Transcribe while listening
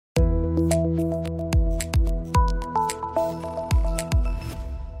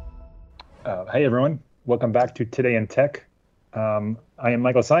Hey everyone, welcome back to Today in Tech. I am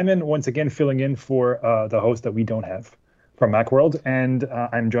Michael Simon, once again filling in for the host that we don't have from Macworld, and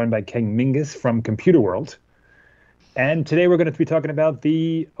I'm joined by Ken Mingus from Computer World. And today we're going to be talking about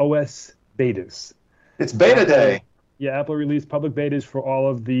the OS betas. It's beta Apple, day. yeah, Apple released public betas for all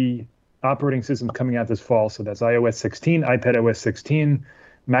of the operating systems coming out this fall. So that's iOS 16, iPadOS 16,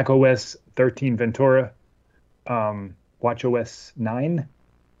 macOS 13 Ventura, watchOS 9,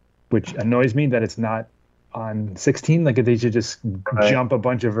 which annoys me that it's not on 16. Like they should just Right. jump a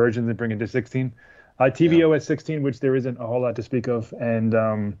bunch of versions and bring it to 16. Yeah. tvOS 16, which there isn't a whole lot to speak of. And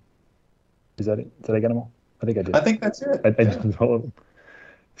is that it? Did I get them all? I think I I did. think that's it. I Yeah. did all of them.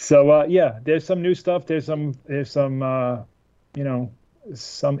 So yeah, there's some new stuff. There's some you know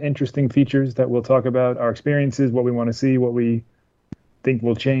some interesting features that we'll talk about, our experiences, what we want to see, what we think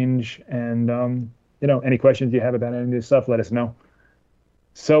will change, and any questions you have about any of this stuff, let us know.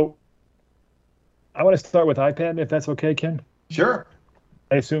 So I want to start with iPad, if that's okay, Ken. Sure.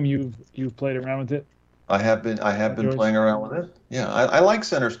 I assume you've played around with it. I have been Yours? playing around with it. Yeah. I like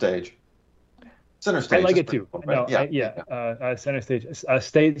Center Stage. Center I Stage like is it pretty too. cool, right? No, Yeah. Center Stage,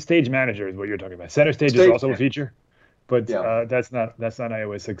 stage manager is what you're talking about. Center Stage is Stage also a Manager. feature, but Yeah. that's not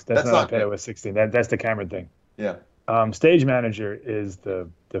iOS 6. That's That's not not new. iPadOS 16. That's the camera thing. Yeah. Stage manager is the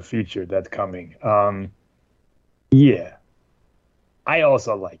feature that's coming. Yeah, I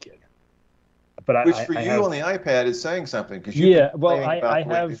also like it, but Which for I you have on the iPad is saying something because you've been yeah. Well, complaining about the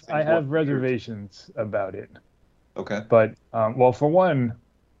way these I things work have for years. reservations about it, Okay. but well, for one,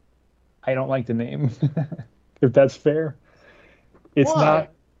 I don't like the name. If that's fair. It's Why? not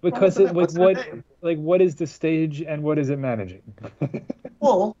because What's in a name? what is the stage and what is it managing?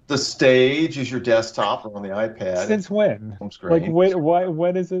 Well, the stage is your desktop or on the iPad and Since when? home Like screen.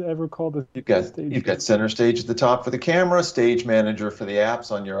 when is it ever called You've the got stage? you've got Center Stage at the top for the camera, Stage Manager for the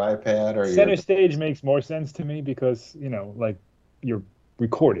apps on your iPad or your Center stage makes more sense to me because, like you're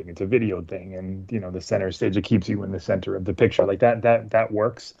recording, it's a video thing, and the center stage it keeps you in the center of the picture. Like that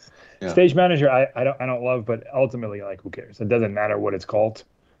works. yeah. Stage manager, I don't love, but ultimately, like, who cares? It doesn't matter what it's called.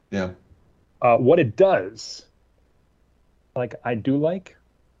 Yeah. What it does, like, I do like,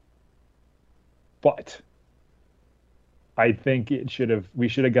 but I think we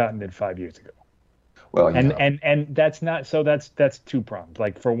should have gotten it 5 years ago. Well, And yeah. and that's not so that's two pronged.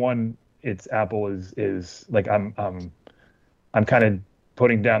 Like for one, it's Apple is like I'm kind of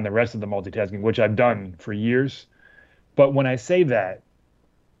putting down the rest of the multitasking, which I've done for years. But when I say that,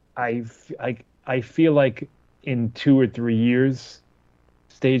 I feel like in 2 or 3 years,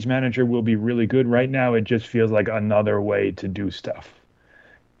 Stage Manager will be really good. Right now, it just feels like another way to do stuff.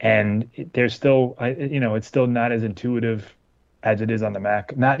 And there's still, it's still not as intuitive as it is on the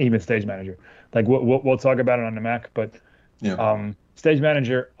Mac. Not even Stage Manager. Like we'll talk about it on the Mac, but Yeah. Stage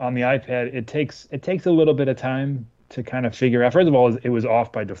Manager on the iPad, it takes a little bit of time to kind of figure out. First of all, it was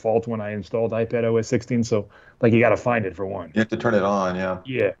off by default when I installed iPad OS 16, so like you got to find it for one. You have to turn it on, yeah.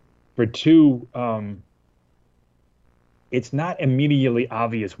 Yeah. For two, it's not immediately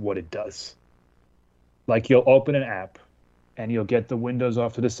obvious what it does. Like you'll open an app and you'll get the windows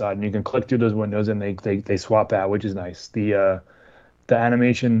off to the side and you can click through those windows and they swap out, which is nice. The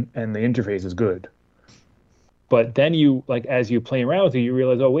animation and the interface is good. But then you like as you play around with it, you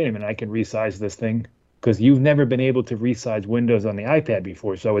realize, oh, wait a minute, I can resize this thing because you've never been able to resize windows on the iPad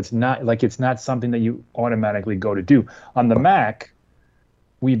before. So it's not something that you automatically go to do. On the Mac,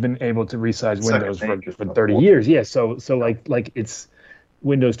 we've been able to resize Second Windows nature for of 30 course. years. Yeah, so like it's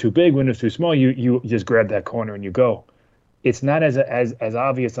Windows too big, Windows too small, you just grab that corner and you go. It's not as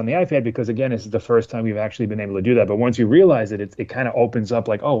obvious on the iPad because again, this is the first time we've actually been able to do that. But once you realize it, it kind of opens up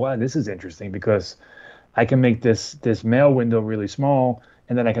like, oh wow, this is interesting because I can make this mail window really small,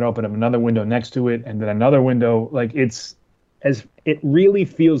 and then I can open up another window next to it, and then another window. Like it really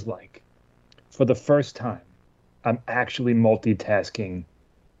feels like for the first time, I'm actually multitasking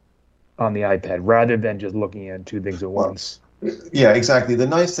on the iPad rather than just looking at two things at Well, once. yeah, exactly. The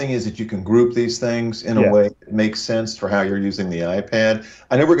nice thing is that you can group these things in a Yeah. way that makes sense for how you're using the iPad.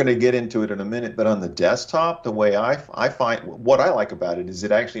 I know we're going to get into it in a minute, but on the desktop, the way I find what I like about it is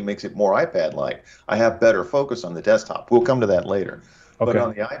it actually makes it more iPad-like. I have better focus on the desktop. We'll come to that later. But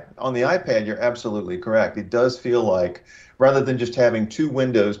Okay. on the iPad, you're absolutely correct. It does feel like rather than just having two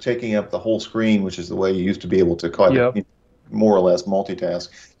windows taking up the whole screen, which is the way you used to be able to kind of Yep. more or less multitask,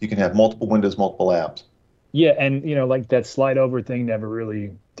 you can have multiple windows, multiple apps. Yeah, and like that slide over thing never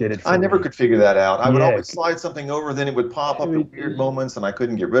really did it I for never me. could figure that out. I would Yeah. always slide something over, then it would pop I up at mean, weird moments, and I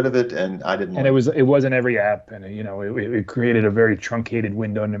couldn't get rid of it, and I didn't and it like it. was it wasn't every app, and it created a very truncated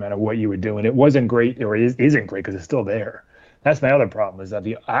window no matter what you were doing. It wasn't great, or it isn't great because it's still there. That's my other problem is that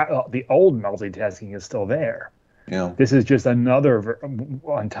the old multitasking is still there. Yeah. This is just another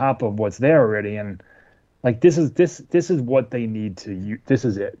on top of what's there already, and like this is what they need to use. This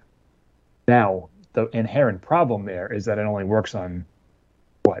is it. Now, the inherent problem there is that it only works on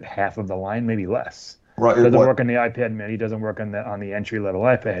what, half of the line, maybe less. Right. Doesn't work on the iPad Mini, doesn't work on the entry level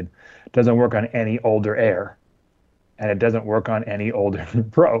iPad, doesn't work on any older Air, and it doesn't work on any older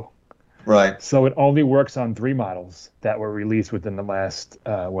Pro. Right. So it only works on 3 models that were released within the last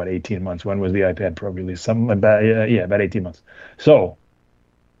 18 months. When was the iPad Pro released? About 18 months. So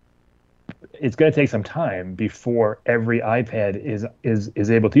it's going to take some time before every iPad is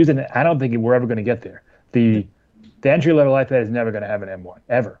able to use it. And I don't think we're ever going to get there. The entry level iPad is never going to have an M1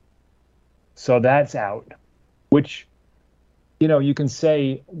 ever. So that's out, which, you can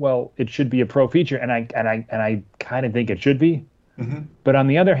say, well, it should be a Pro feature, and I kind of think it should be. Mm-hmm. But on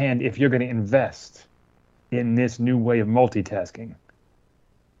the other hand, if you're going to invest in this new way of multitasking,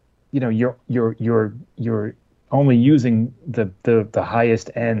 you're only using the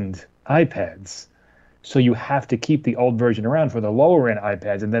highest end iPads, so you have to keep the old version around for the lower end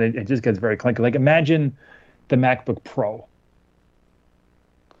iPads, and then it just gets very clunky. Like, imagine the MacBook Pro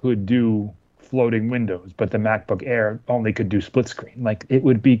could do floating windows, but the MacBook Air only could do split screen. Like, it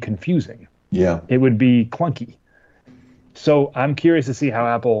would be confusing. Yeah. It would be clunky. So I'm curious to see how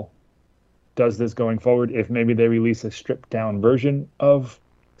Apple does this going forward. If maybe they release a stripped down version of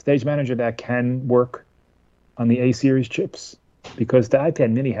Stage Manager that can work on the A series chips, because the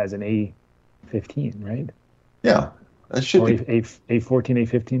iPad Mini has an A15, right? Yeah, that should be A14,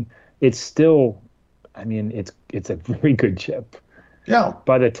 A15. It's still, I mean, it's a very good chip. Yeah.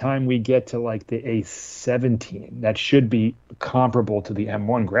 By the time we get to like the A17, that should be comparable to the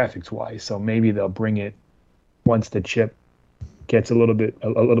M1 graphics wise. So maybe they'll bring it once the chip gets a little bit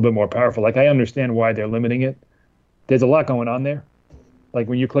more powerful. Like, I understand why they're limiting it. There's a lot going on there. Like,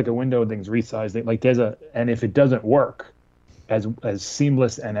 when you click a window, things resize. Like, and if it doesn't work as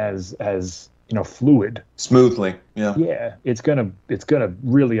seamless and as fluid smoothly, yeah, it's gonna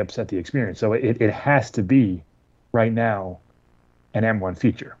really upset the experience. So it has to be right now an M1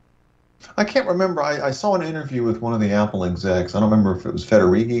 feature. I can't remember. I saw an interview with one of the Apple execs. I don't remember if it was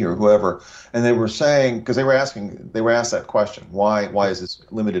Federighi or whoever, and they were saying, because they were asked that question, why is this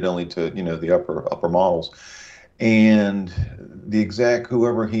limited only to the upper models? And the exec,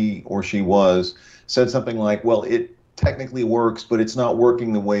 whoever he or she was, said something like, well, it technically works, but it's not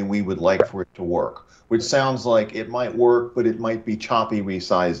working the way we would like for it to work, which sounds like it might work, but it might be choppy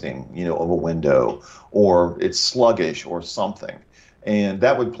resizing, of a window, or it's sluggish or something. And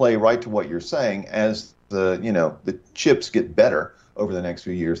that would play right to what you're saying. As the chips get better over the next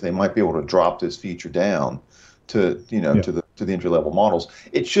few years, they might be able to drop this feature down to to the entry level models.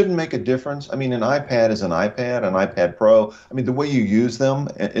 It shouldn't make a difference. I mean, an iPad is an iPad Pro. I mean, the way you use them,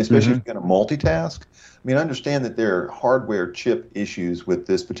 especially if you're going to multitask. I mean, I understand that there are hardware chip issues with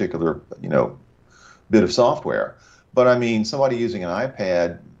this particular bit of software, but I mean, somebody using an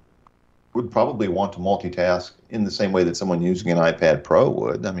iPad would probably want to multitask in the same way that someone using an iPad Pro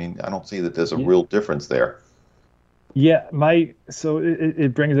would. I mean, I don't see that there's a real difference there. Yeah, so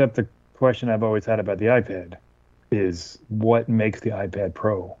it brings up the question I've always had about the iPad is what makes the iPad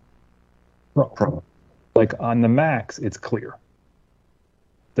Pro. Like, on the Macs, it's clear.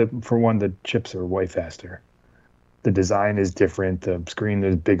 For one, the chips are way faster. The design is different. The screen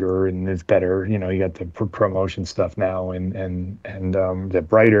is bigger and it's better. You got the promotion stuff now, and they're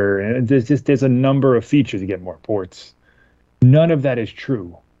brighter. And there's a number of features. You get more ports. None of that is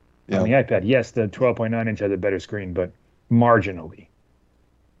true on the iPad. Yes, the 12.9 inch has a better screen, but marginally.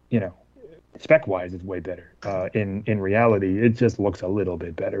 Spec wise, it's way better. In reality, it just looks a little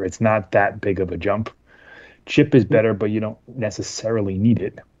bit better. It's not that big of a jump. Chip is better, but you don't necessarily need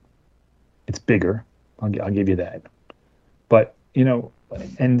it. It's bigger. I'll give you that. But,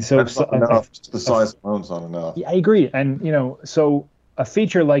 and so... That's not enough. The size alone's not enough. Yeah, I agree. And, so a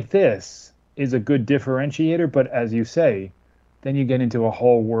feature like this is a good differentiator, but as you say, then you get into a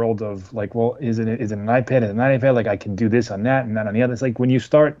whole world of like, well, is it an iPad? Is it an iPad? Like, I can do this on that and that on the other. It's like when you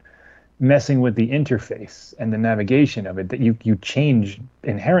start messing with the interface and the navigation of it, that you change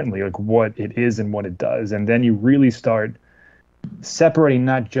inherently like what it is and what it does. And then you really start separating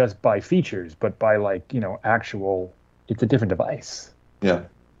not just by features, but by actual, it's a different device. Yeah.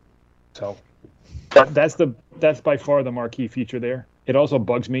 So that's by far the marquee feature there. It also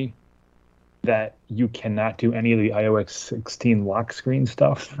bugs me that you cannot do any of the iOS 16 lock screen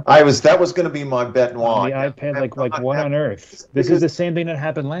stuff. That was going to be my bet noir. The iPad, like what on earth? This is the same thing that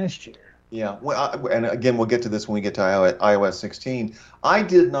happened last year. Yeah, well, and again, we'll get to this when we get to iOS 16. I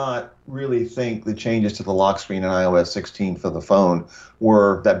did not really think the changes to the lock screen in iOS 16 for the phone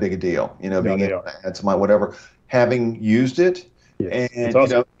were that big a deal. You know, No, being they able are. to add some whatever, having used it, Yes, it's and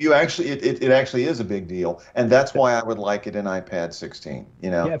awesome. you actually, it actually is a big deal, and that's why I would like it in iPad 16.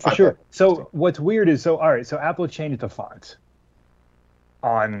 Yeah, for iPad sure. 16. So what's weird is all right. So Apple changed the font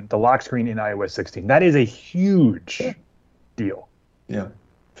on the lock screen in iOS 16. That is a huge deal. Yeah,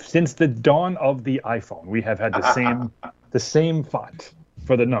 Since the dawn of the iPhone, we have had the same font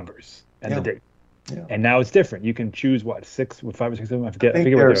for the numbers and the yeah, date. yeah. And now it's different. You can choose what, six, five or six of them. I I think forget what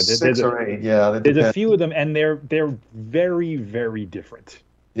they are. there's six or eight. Yeah, that There's a depends. few of them, and they're very, very different.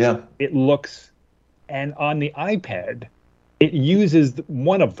 Yeah, It looks, and on the iPad, it uses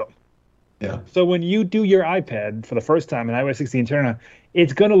one of them. yeah, So when you do your iPad for the first time in iOS 16 turn on,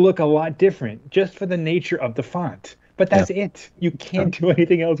 it's going to look a lot different just for the nature of the font. But yeah, that's it. You can't do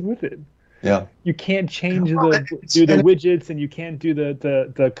anything else with it. yeah. You can't change Well, do the widgets, and you can't do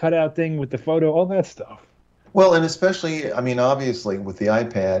the cutout thing with the photo, all that stuff. Well, and especially, I mean, obviously with the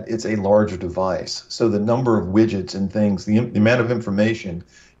iPad, it's a larger device. So the number of widgets and things, the amount of information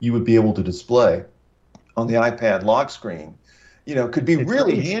you would be able to display on the iPad lock screen, could be It's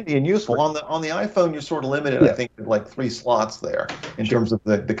really crazy. handy and useful. On the iPhone, you're sort of limited, I Yeah, think, to like three slots there in sure, terms of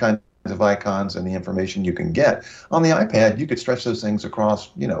the kinds of icons and the information you can get. On the iPad, you could stretch those things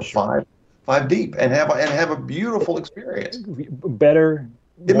across, sure. five deep and have a beautiful experience. Better,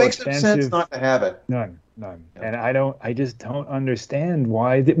 It more makes no sense expansive. not to have it. None, none. Yeah. And I just don't understand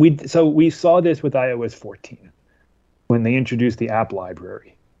why we saw this with iOS 14 when they introduced the app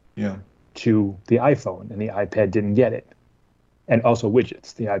library Yeah. to the iPhone and the iPad didn't get it. And also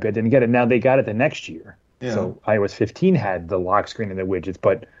widgets. The iPad didn't get it. Now they got it the next year. Yeah. So iOS 15 had the lock screen and the widgets,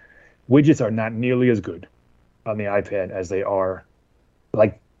 but widgets are not nearly as good on the iPad as they are.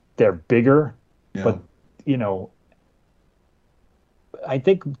 Like they're bigger, Yeah. but you know, I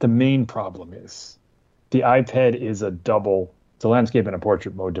think the main problem is the iPad is it's a landscape and a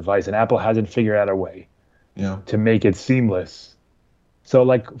portrait mode device, and Apple hasn't figured out a way Yeah. to make it seamless. So,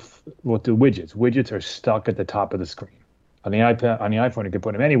 like with the widgets are stuck at the top of the screen. On the iPad, on the iPhone, you can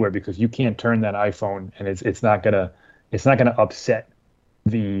put them anywhere because you can't turn that iPhone, and it's not gonna upset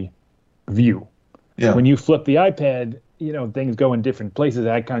the view. Yeah. When you flip the iPad, things go in different places,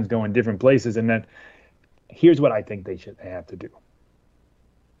 icons go in different places, and then here's what I think they have to do: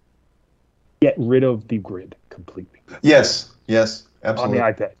 get rid of the grid completely Yes. Yes. on the Absolutely.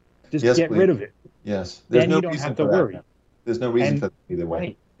 iPad. Just Yes, get please. rid of it. Yes. There's Then no you don't reason have to for that. worry. There's no reason And for that either way.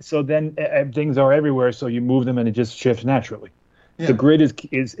 right. So then things are everywhere, so you move them and it just shifts naturally. The Yeah. grid is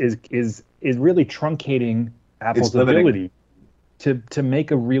really truncating It's Apple's limiting. ability to make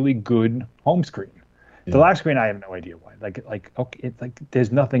a really good home screen. The Yeah. lock screen, I have no idea why. Like okay, it's like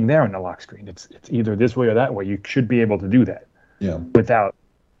there's nothing there on the lock screen. It's either this way or that way. You should be able to do that Yeah. without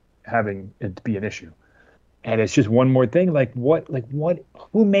having it be an issue. And it's just one more thing.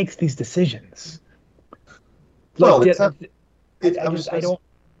 Who makes these decisions? Well, Like, it's not, I just, I don't,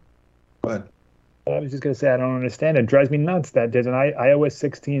 go ahead. I was just going to say, I don't understand. It drives me nuts that there's an iOS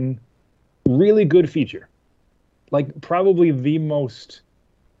 16 really good feature. Like, probably the most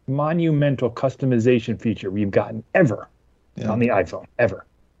monumental customization feature we've gotten ever Yeah. on the iPhone, ever.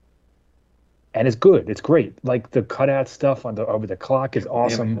 And it's good. It's great. Like, the cutout stuff over the clock is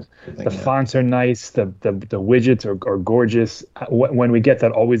awesome. Everything, The yeah. fonts are nice. The widgets are gorgeous. When we get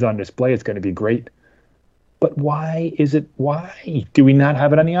that always on display, it's going to be great. But why do we not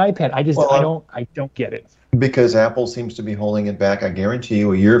have it on the iPad? Well, I don't get it. because Apple seems to be holding it back. I guarantee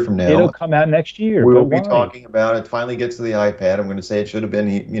you, a year from It'll now, come out next year, we'll but be why? talking about it. Finally gets to the iPad. I'm going to say it should have been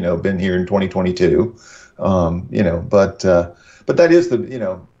here in 2022. But that is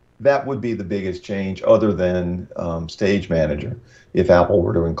that would be the biggest change other than Stage Manager if Apple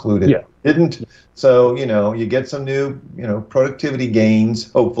were to include it. Yeah. Didn't. So, you get some new, productivity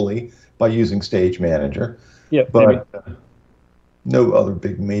gains, hopefully, by using Stage Manager. Yeah, maybe. But no other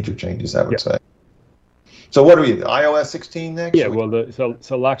big major changes, I would Yeah. say. So what are we, iOS 16 next? Yeah, well,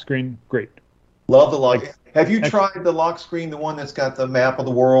 so lock screen, great. Love the lock. Like, Have you excellent. tried the lock screen, the one that's got the map of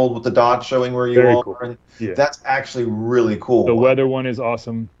the world with the dots showing where you Very are? cool. And Yeah. that's actually really cool. The weather one is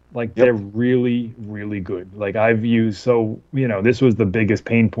awesome. Like Yep. they're really, really good. Like I've used this was the biggest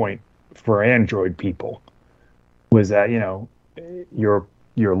pain point for Android people was that,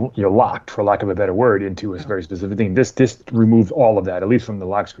 you're locked, for lack of a better word, into a very specific thing. This removed all of that, at least from the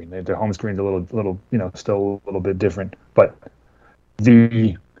lock screen. The home screen's a little, still a little bit different. But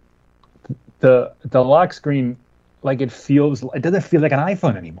the the lock screen, like it doesn't feel like an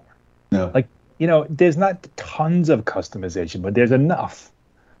iPhone anymore. No. Like, there's not tons of customization, but there's enough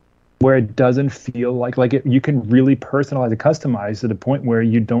where it doesn't feel like it, you can really personalize and customize to the point where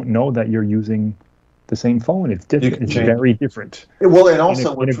you don't know that you're using the same phone. It's different. It's very different. Well, and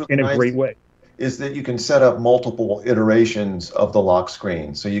also what's really in a nice great way is that you can set up multiple iterations of the lock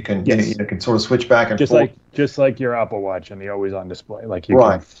screen, so you can Yes. you can sort of switch back and just forth. just like your Apple Watch and the always on display. Like you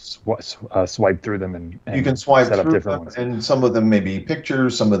Right. can swipe through them and You can swipe set up through different them, ones. and some of them may be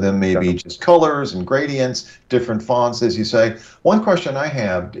pictures, some of them may be just colors and gradients, different fonts, as you say. One question I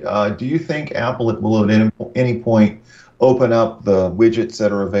have: do you think Apple will at any point open up the widgets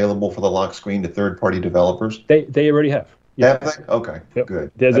that are available for the lock screen to third-party developers? They already have. Yeah. Have they? Okay, Yep.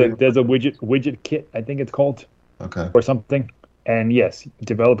 good. There's a widget kit, I think it's called, Okay. or something. And yes,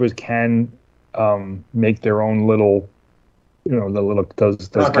 developers can make their own little, the little those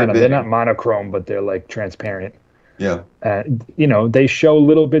Not kind of, very they're big. not monochrome, but they're like transparent. Yeah. They show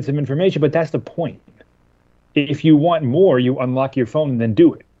little bits of information, but that's the point. If you want more, you unlock your phone and then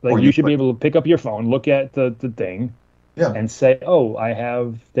do it. Like Or you you should put- be able to pick up your phone, look at the thing, Yeah. and say, "Oh,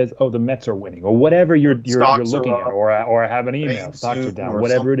 the Mets are winning," or whatever you're Stocks are looking at, up. or I have an email, Bank stocks are soup down, or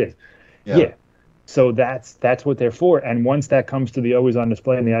whatever it is. Yeah. So that's what they're for. And once that comes to the always on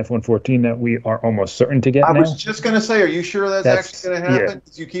display in the iPhone 14 that we are almost certain to get I now, was just going to say, are you sure that's actually going to happen? yeah.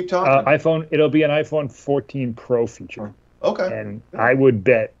 As you keep talking. it'll be an iPhone 14 Pro feature. Okay. And I would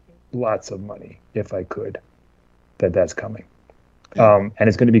bet lots of money, if I could, that that's coming. Yeah. And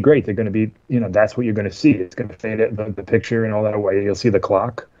it's going to be great. They're going to be, that's what you're going to see. It's going to fade it, the picture and all that away. You'll see the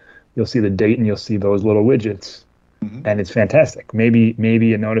clock, you'll see the date, and you'll see those little widgets. Mhm. And it's fantastic.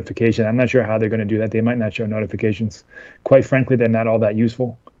 Maybe a notification. I'm not sure how they're going to do that. They might not show notifications. Quite frankly, they're not all that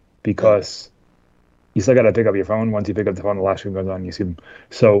useful because you still got to pick up your phone. Once you pick up the phone, the lock screen goes on, you see them.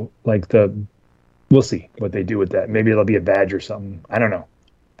 So we'll see what they do with that. Maybe it'll be a badge or something. I don't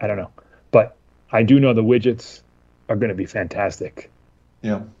know. But I do know the widgets are going to be fantastic.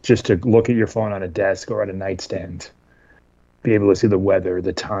 Yeah. Just to look at your phone on a desk or at a nightstand, be able to see the weather,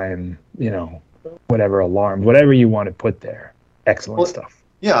 the time, whatever alarms, whatever you want to put there. Excellent stuff.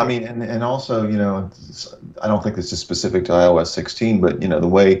 Yeah, I mean, and also, I don't think this is specific to iOS 16, but, the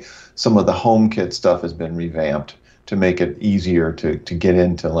way some of the HomeKit stuff has been revamped to make it easier to get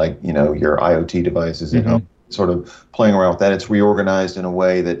into, your IoT devices at home, sort of playing around with that. It's reorganized in a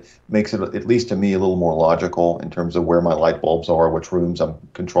way that makes it, at least to me, a little more logical in terms of where my light bulbs are, which rooms I'm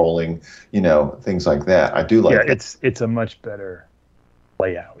controlling, things like that. I do like Yeah, that. it's a much better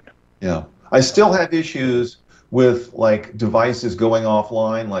layout. Yeah. I still have issues with devices going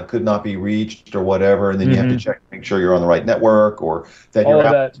offline, could not be reached or whatever, and then you have to check to make sure you're on the right network or that All you're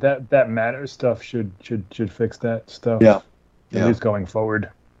of that Matter stuff should fix that stuff. Yeah. At least going forward.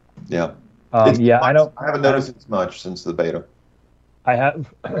 Yeah. I haven't noticed it as much since the beta. I have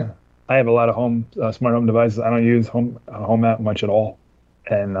a lot of smart home devices. I don't use home app much at all,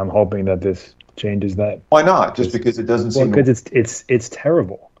 and I'm hoping that this changes that. Why not? Just because it doesn't seem. Because it's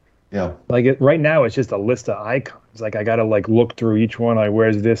terrible. Yeah. Right now, it's just a list of icons. Like I gotta look through each one.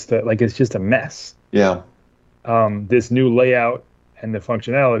 Where's this? That it's just a mess. Yeah. This new layout and the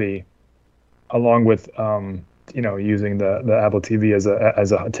functionality, along with using the Apple TV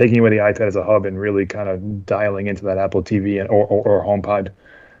as a taking away the iPad as a hub and really kind of dialing into that Apple TV or HomePod,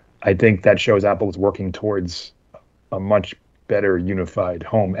 I think that shows Apple's working towards a much better unified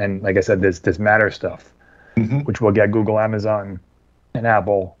home. And like I said, this Matter stuff, which will get Google, Amazon, and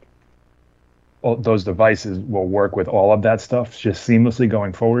Apple. All those devices will work with all of that stuff just seamlessly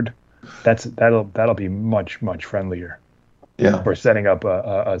going forward. That'll be much friendlier. Yeah. For setting up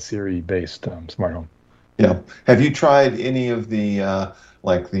a Siri-based smart home. Yeah. Have you tried any of the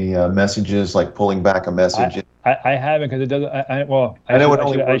messages, pulling back a message? I haven't because it doesn't.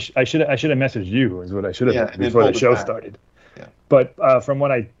 I should have messaged you. Is what I should have before the show started. Yeah. But from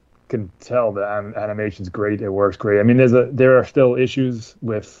what I can tell, the animation's great. It works great. I mean, there are still issues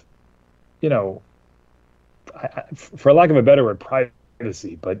with, for lack of a better word,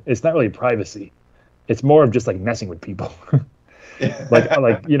 privacy. But it's not really privacy. It's more of just messing with people. I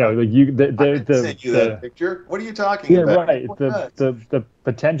sent you that picture. What are you talking about? Yeah, right. The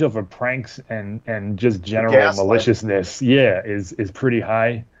potential for pranks and just general maliciousness, is pretty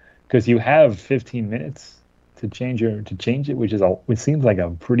high, because you have 15 minutes to change it, which seems like a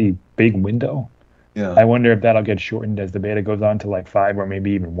pretty big window. Yeah. I wonder if that'll get shortened as the beta goes on to 5 or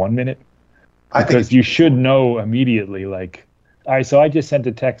maybe even 1 minute. Because you should know immediately. All right, so I just sent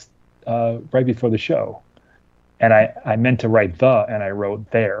a text right before the show. And I meant to write and I wrote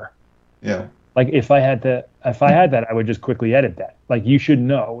there. Yeah. If I had that, I would just quickly edit that. You should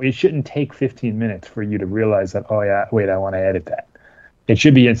know. It shouldn't take 15 minutes for you to realize that. Oh yeah, wait, I want to edit that. It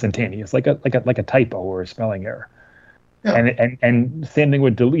should be instantaneous, like a typo or a spelling error. Yeah. And same thing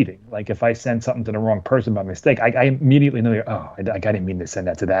with deleting. Like if I send something to the wrong person by mistake, I immediately know, oh, I didn't mean to send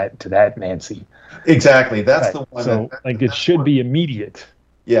that to that Nancy. Exactly. That's Right. the one So like it that's should where, be immediate.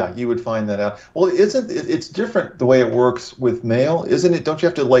 yeah, you would find that out. Well, isn't it, it's different the way it works with mail, isn't it? Don't you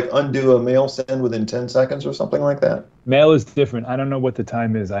have to like undo a mail send within 10 seconds or something like that? Mail is different. I don't know what the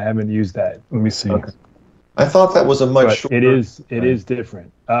time is. I haven't used that. Let me see. Okay. I thought that was a much But shorter. it is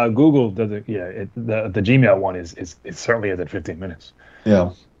different. Google does it. Yeah, the Gmail one is it certainly is at 15 minutes.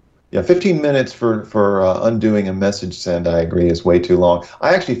 Yeah. Yeah, 15 minutes for undoing a message send, I agree, is way too long.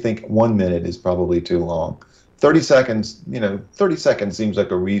 I actually think 1 minute is probably too long. 30 seconds, 30 seconds seems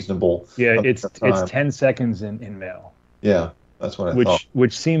like a reasonable Yeah, amount it's of time. it's 10 seconds in mail, Yeah, that's what I thought.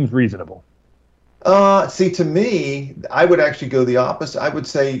 which seems reasonable. See, to me, I would actually go the opposite. I would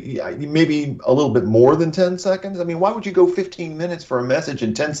say yeah, maybe a little bit more than 10 seconds. I mean, why would you go 15 minutes for a message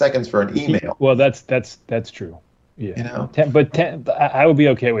and 10 seconds for an email? Well, that's true. Yeah. You know? 10, but 10, I would be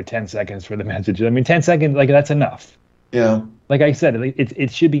okay with 10 seconds for the message. I mean, 10 seconds, like that's enough. Yeah, Like I said,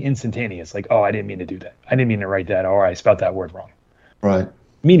 it should be instantaneous. Like, oh, I didn't mean to do that. I didn't mean to write that, or I spelled that word wrong. right.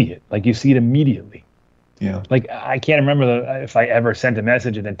 Immediate. Like you see it immediately. Yeah. Like I can't remember if I ever sent a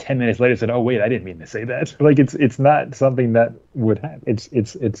message and then 10 minutes later said, "Oh wait, I didn't mean to say that." Like it's not something that would happen. It's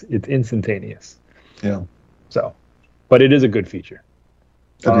instantaneous. Yeah. So, but it is a good feature.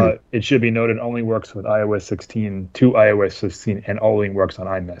 Agreed. It should be noted only works with iOS 16 to iOS 16 and only works on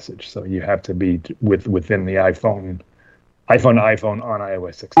iMessage. So you have to be within the iPhone to iPhone on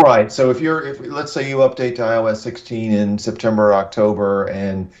iOS 16. Right. So if let's say you update to iOS 16 in September or October,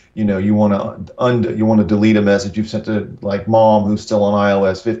 and you want to delete a message you've sent to like mom who's still on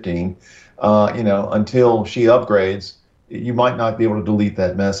iOS 15, until she upgrades, you might not be able to delete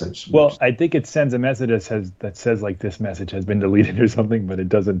that message. Well, I think it sends a message that says like this message has been deleted or something, but it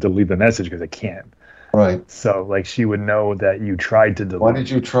doesn't delete the message because it can't. Right. So like she would know that you tried to delete. Why did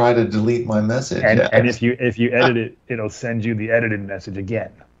you try to delete my message? And if you edit it, it'll send you the edited message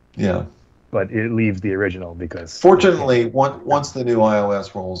again. Yeah. But it leaves the original because. Fortunately, once the new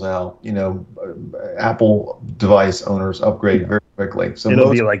iOS rolls out, Apple device owners upgrade very quickly. So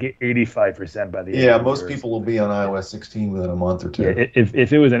it'll be like 85% by the end. Yeah, most people will be on iOS 16 within a month or two. Yeah,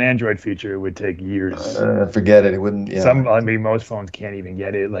 if it was an Android feature, it would take years. Forget it. It wouldn't. Yeah. Most phones can't even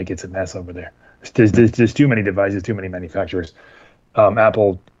get it. Like it's a mess over there. There's too many devices, too many manufacturers.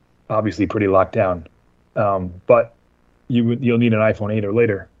 Apple, obviously, pretty locked down. But you'll need an iPhone 8 or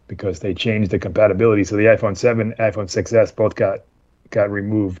later because they changed the compatibility. So the iPhone 7, iPhone 6s both got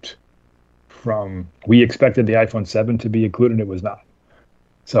removed from. We expected the iPhone 7 to be included, it was not.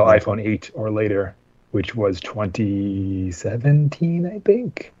 So iPhone 8 or later, which was 2017, I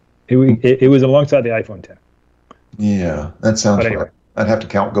think. It was alongside the iPhone 10. Yeah, that sounds anyway. right. I'd have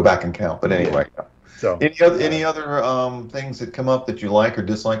to go back and count. But anyway. Yeah. So any other things that come up that you like or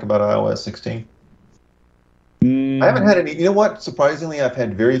dislike about iOS 16? I haven't had any. You know what? Surprisingly, I've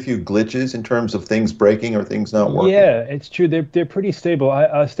had very few glitches in terms of things breaking or things not working. Yeah, it's true. They're pretty stable.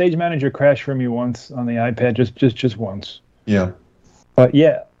 Stage Manager crashed for me once on the iPad, just once. Yeah. But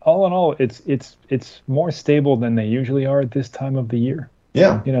yeah, all in all, it's more stable than they usually are at this time of the year.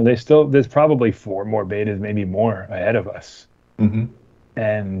 Yeah. There's probably 4 more betas, maybe more ahead of us. Mm-hmm.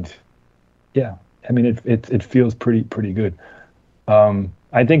 And yeah, I mean it feels pretty good.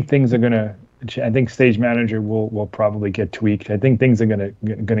 I think things are gonna. I think Stage Manager will probably get tweaked. I think things are gonna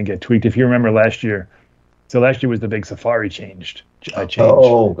get tweaked. If you remember last year, so last year was the big Safari change.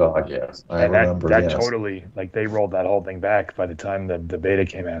 Oh God, yes, I remember. That yes. totally, like they rolled that whole thing back by the time the beta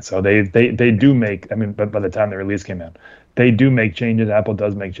came out. So they do make. I mean, but by the time the release came out, they do make changes. Apple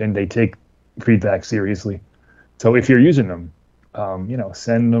does make changes. They take feedback seriously. So if you're using them,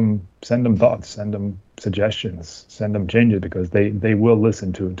 send them thoughts, send them suggestions, send them changes because they will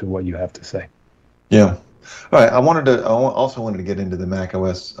listen to what you have to say. Yeah. All right. I also wanted to get into the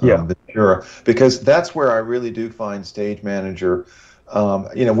macOS Ventura because that's where I really do find Stage Manager.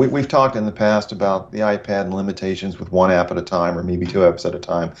 We've talked in the past about the iPad and limitations with one app at a time or maybe 2 apps at a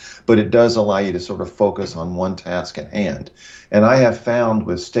time, but it does allow you to sort of focus on one task at hand. And I have found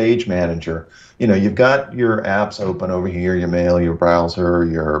with Stage Manager, you've got your apps open over here, your mail, your browser,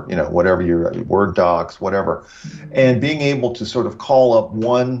 your, whatever, your Word docs, whatever, and being able to sort of call up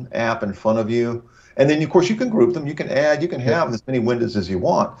one app in front of you. And then, of course, you can group them, you can add, you can have as many windows as you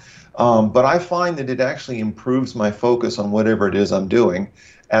want. But I find that it actually improves my focus on whatever it is I'm doing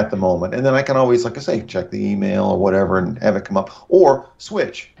at the moment. And then I can always, like I say, check the email or whatever and have it come up or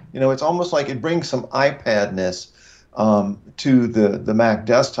switch. It's almost like it brings some iPad-ness to the Mac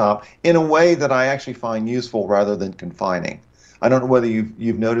desktop in a way that I actually find useful rather than confining. I don't know whether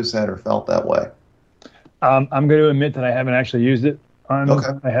you've noticed that or felt that way. I'm going to admit that I haven't actually used it Okay.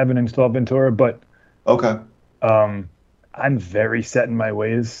 I haven't installed Ventura, but Okay. um, I'm very set in my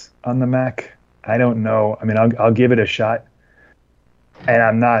ways on the Mac. I don't know. I mean, I'll give it a shot, and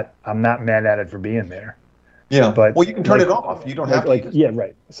I'm not mad at it for being there. Yeah. But Well, you can turn it off. You don't have to use it. yeah,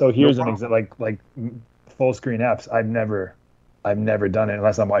 right. So No here's an problem. example, full screen apps. I've never done it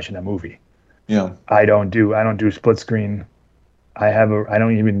unless I'm watching a movie. Yeah. I don't do split screen. I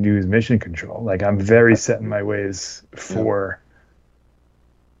don't even use mission control. Like I'm very set in my ways Yeah. for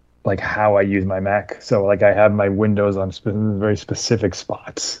like how I use my Mac. So like I have my windows on very specific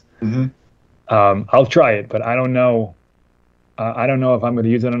spots. Hmm. I'll try it, but I don't know. I don't know if I'm going to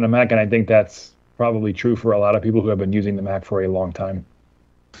use it on a Mac, and I think that's probably true for a lot of people who have been using the Mac for a long time.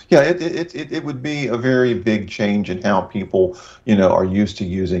 Yeah, it would be a very big change in how people, are used to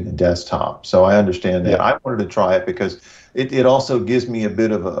using a desktop. So I understand that. Yeah. I wanted to try it because it also gives me a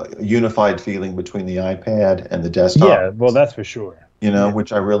bit of a unified feeling between the iPad and the desktop, Yeah, well, that's for sure. Yeah.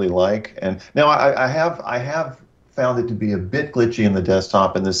 which I really like. And now I have found it to be a bit glitchy in the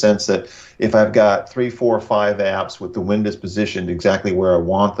desktop in the sense that if I've got 3, 4, 5 apps with the windows positioned exactly where I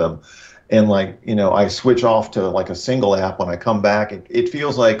want them, and I switch off to like a single app when I come back, it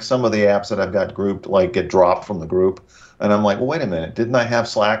feels like some of the apps that I've got grouped like get dropped from the group. And I'm like, well, wait a minute, didn't I have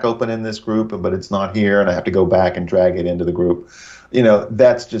Slack open in this group, but it's not here, and I have to go back and drag it into the group.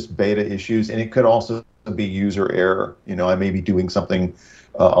 That's just beta issues, and it could also be user error. I may be doing something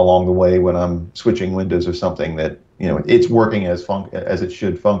along the way when I'm switching windows or something that it's working as it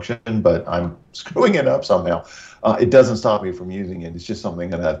should function, but I'm screwing it up somehow. It doesn't stop me from using it. It's just something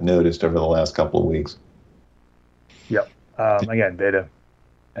that I've noticed over the last couple of weeks. Yep. Again, beta,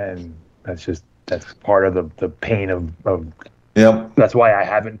 and that's part of the pain of. Yep. That's why I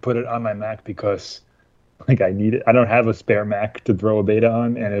haven't put it on my Mac because like I need it. I don't have a spare Mac to throw a beta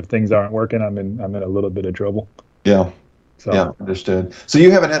on, and if things aren't working, I'm in a little bit of trouble. Yeah. So Yeah. Understood. So you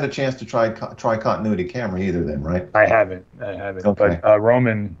haven't had a chance to try Continuity Camera either, then, right? I haven't. Okay. But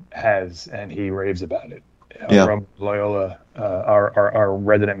Roman has, and he raves about it. Yeah. Roman Loyola, our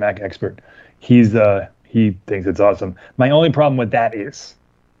resident Mac expert, he thinks it's awesome. My only problem with that is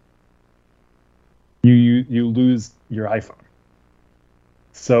you lose your iPhone.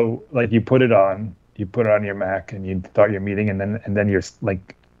 So like you put it on your Mac, and you start your meeting, and then you're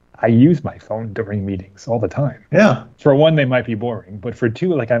like, I use my phone during meetings all the time. Yeah. For one, they might be boring, but for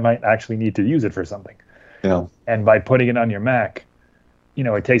two, like I might actually need to use it for something. Yeah. And by putting it on your Mac,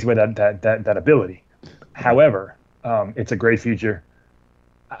 it takes away that ability. However, it's a great feature.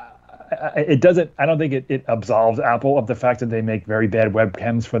 It doesn't. I don't think it absolves Apple of the fact that they make very bad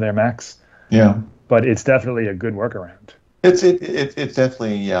webcams for their Macs. Yeah. But it's definitely a good workaround. It's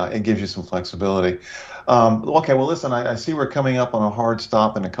definitely, yeah, it gives you some flexibility. Okay, well, listen, I see we're coming up on a hard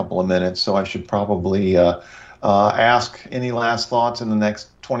stop in a couple of minutes, so I should probably ask any last thoughts in the next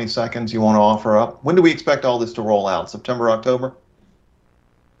 20 seconds you want to offer up. When do we expect all this to roll out? September, October?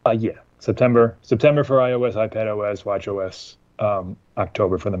 Yeah, September for iOS, iPad OS, watch OS.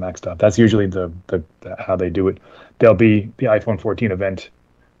 October for the Mac stuff. That's usually the how they do it. There'll be the iPhone 14 event.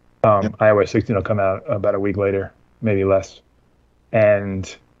 Yep. iOS 16 will come out about a week later, maybe less,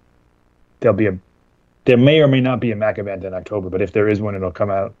 and there may or may not be a Mac event in October. But if there is one, it'll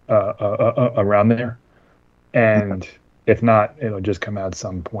come out around there, and if not, it'll just come out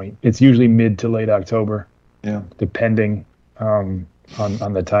some point. It's usually mid to late October, Yeah. depending on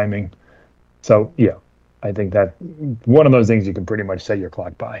the timing. So yeah, I think that one of those things you can pretty much set your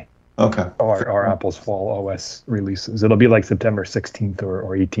clock by. Okay. Or Apple's fall OS releases. It'll be like September 16th or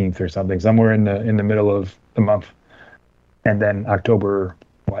 18th or something, somewhere in the middle of the month, and then October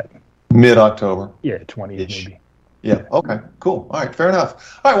what? Mid-October. Yeah, 20th Ish. maybe. Yeah. Okay. Cool. All right. Fair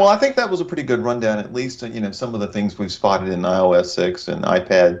enough. All right. Well, I think that was a pretty good rundown. At least some of the things we've spotted in iOS 6 and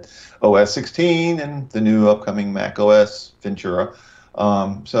iPad OS 16 and the new upcoming Mac OS Ventura.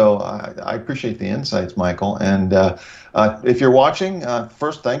 So I appreciate the insights, Michael. And if you're watching,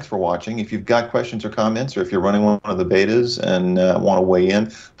 first, thanks for watching. If you've got questions or comments, or if you're running one of the betas and want to weigh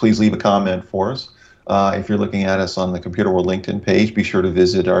in, please leave a comment for us. If you're looking at us on the Computer World LinkedIn page, be sure to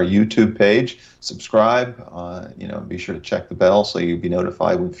visit our YouTube page, subscribe, be sure to check the bell so you'll be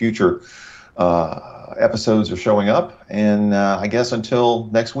notified when future episodes are showing up. And I guess until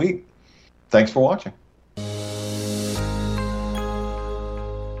next week, thanks for watching.